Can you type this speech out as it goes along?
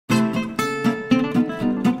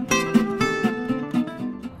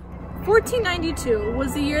1492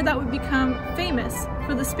 was the year that would become famous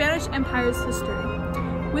for the Spanish Empire's history.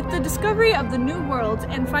 With the discovery of the New World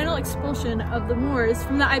and final expulsion of the Moors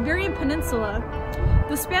from the Iberian Peninsula,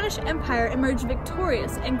 the Spanish Empire emerged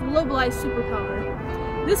victorious and globalized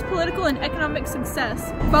superpower. This political and economic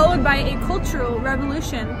success, followed by a cultural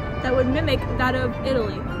revolution that would mimic that of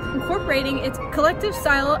Italy, incorporating its collective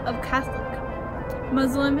style of Catholic,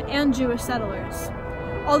 Muslim, and Jewish settlers.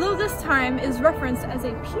 Although this time is referenced as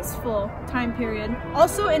a peaceful time period,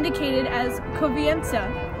 also indicated as convivencia,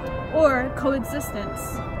 or coexistence,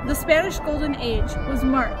 the Spanish Golden Age was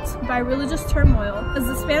marked by religious turmoil as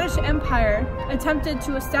the Spanish Empire attempted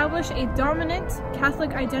to establish a dominant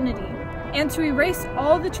Catholic identity and to erase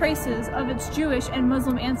all the traces of its Jewish and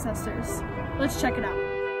Muslim ancestors. Let's check it out.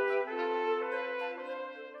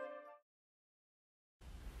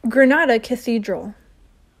 Granada Cathedral.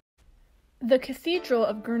 The Cathedral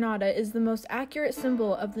of Granada is the most accurate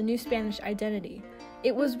symbol of the new Spanish identity.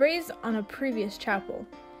 It was raised on a previous chapel.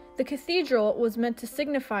 The cathedral was meant to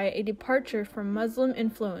signify a departure from Muslim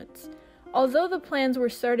influence. Although the plans were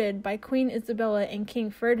started by Queen Isabella and King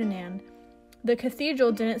Ferdinand, the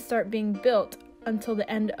cathedral didn't start being built until the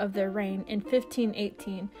end of their reign in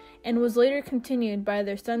 1518 and was later continued by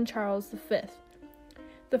their son Charles V.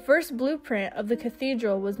 The first blueprint of the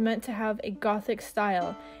cathedral was meant to have a Gothic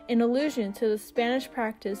style, in allusion to the Spanish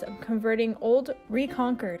practice of converting old,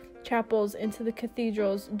 reconquered chapels into the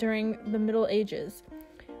cathedrals during the Middle Ages.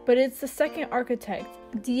 But it's the second architect,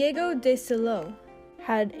 Diego de Silo,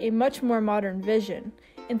 had a much more modern vision.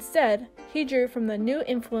 Instead, he drew from the new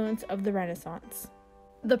influence of the Renaissance.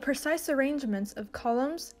 The precise arrangements of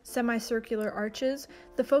columns, semicircular arches,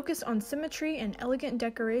 the focus on symmetry and elegant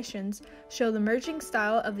decorations show the merging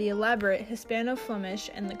style of the elaborate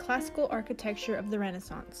Hispano-Flemish and the classical architecture of the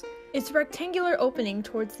Renaissance. Its rectangular opening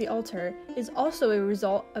towards the altar is also a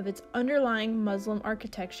result of its underlying Muslim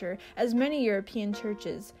architecture, as many European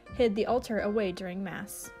churches hid the altar away during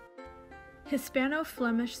Mass.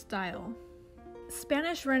 Hispano-Flemish style.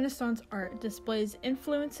 Spanish Renaissance art displays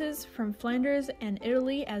influences from Flanders and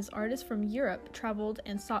Italy as artists from Europe traveled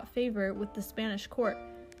and sought favor with the Spanish court.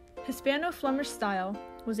 Hispano-Flemish style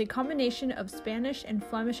was a combination of Spanish and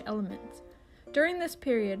Flemish elements. During this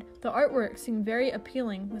period, the artwork seemed very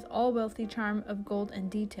appealing with all wealthy charm of gold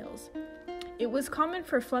and details. It was common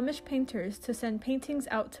for Flemish painters to send paintings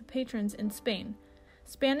out to patrons in Spain.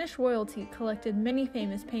 Spanish royalty collected many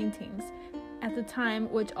famous paintings at the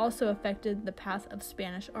time, which also affected the path of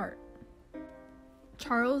Spanish art.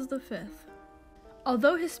 Charles V.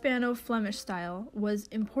 Although Hispano-Flemish style was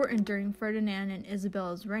important during Ferdinand and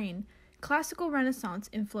Isabella's reign, classical Renaissance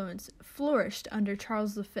influence flourished under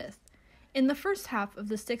Charles V. In the first half of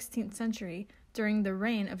the 16th century, during the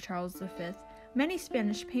reign of Charles V, many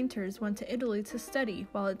Spanish painters went to Italy to study,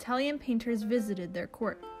 while Italian painters visited their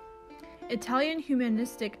court. Italian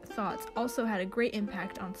humanistic thoughts also had a great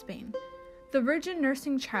impact on Spain. The Virgin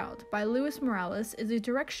Nursing Child by Luis Morales is a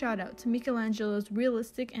direct shout-out to Michelangelo's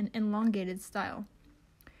realistic and elongated style.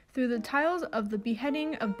 Through the tiles of the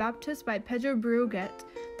Beheading of Baptist by Pedro Bruguet,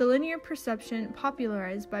 the linear perception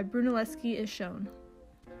popularized by Brunelleschi is shown.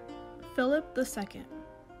 Philip II.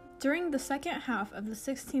 During the second half of the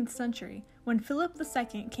 16th century, when Philip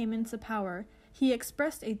II came into power, he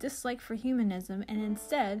expressed a dislike for humanism and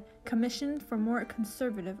instead commissioned for more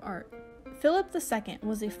conservative art. Philip II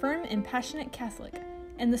was a firm and passionate Catholic,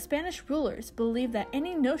 and the Spanish rulers believed that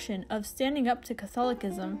any notion of standing up to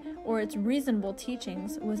Catholicism or its reasonable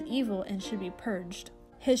teachings was evil and should be purged.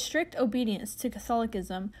 His strict obedience to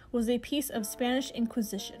Catholicism was a piece of Spanish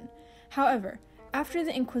Inquisition. However, after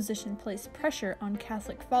the Inquisition placed pressure on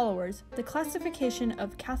Catholic followers, the classification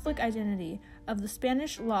of Catholic identity of the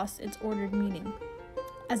Spanish lost its ordered meaning.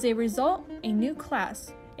 As a result, a new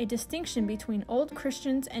class, a distinction between Old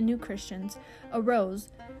Christians and New Christians, arose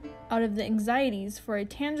out of the anxieties for a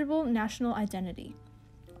tangible national identity.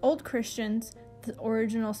 Old Christians, the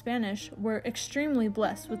original Spanish, were extremely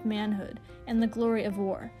blessed with manhood and the glory of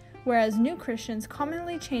war, whereas New Christians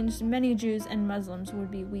commonly changed many Jews and Muslims would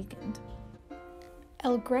be weakened.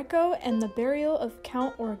 El Greco and the burial of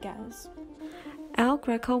Count Orgaz. El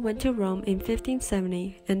Greco went to Rome in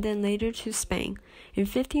 1570 and then later to Spain. In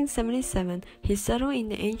 1577, he settled in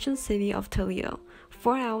the ancient city of Toledo,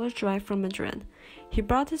 4 hours' drive from Madrid. He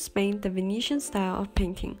brought to Spain the Venetian style of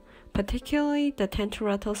painting, particularly the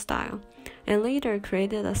Tintoretto style, and later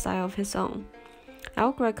created a style of his own.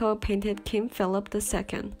 El Greco painted King Philip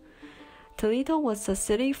II. Toledo was a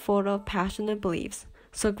city full of passionate beliefs,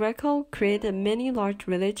 so Greco created many large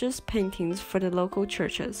religious paintings for the local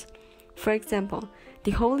churches. For example,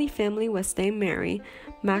 the Holy Family with Saint Mary,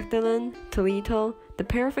 Magdalene, Toledo, the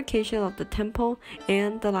Purification of the Temple,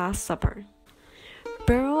 and the Last Supper.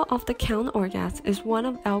 Burial of the Count Orgaz is one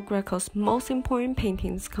of El Greco's most important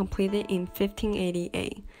paintings, completed in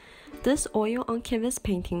 1588. This oil-on-canvas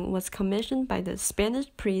painting was commissioned by the Spanish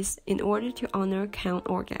priests in order to honor Count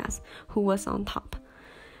Orgaz, who was on top.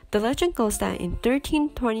 The legend goes that in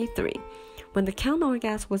 1323, when the Count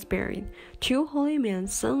Orgaz was buried, two holy men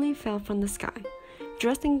suddenly fell from the sky.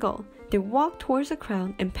 Dressed in gold, they walked towards the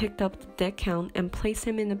crowd and picked up the dead count and placed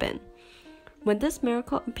him in a bin. When this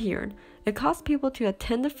miracle appeared, it caused people to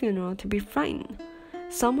attend the funeral to be frightened.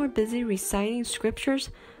 Some were busy reciting scriptures,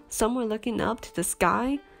 some were looking up to the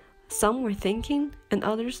sky, some were thinking, and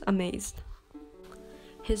others amazed.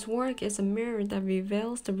 His work is a mirror that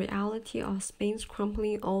reveals the reality of Spain's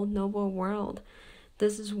crumbling old noble world.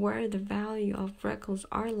 This is where the value of Greco's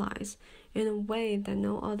art lies, in a way that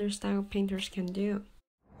no other style of painters can do.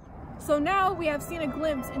 So now we have seen a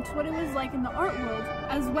glimpse into what it was like in the art world,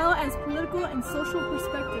 as well as political and social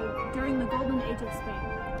perspective during the Golden Age of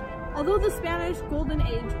Spain. Although the Spanish Golden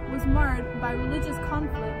Age was marred by religious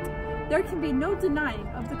conflict, there can be no denying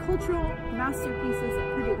of the cultural masterpieces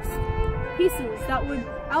it produced. Pieces that would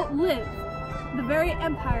outlive the very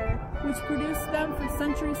empire which produced them for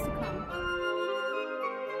centuries to come.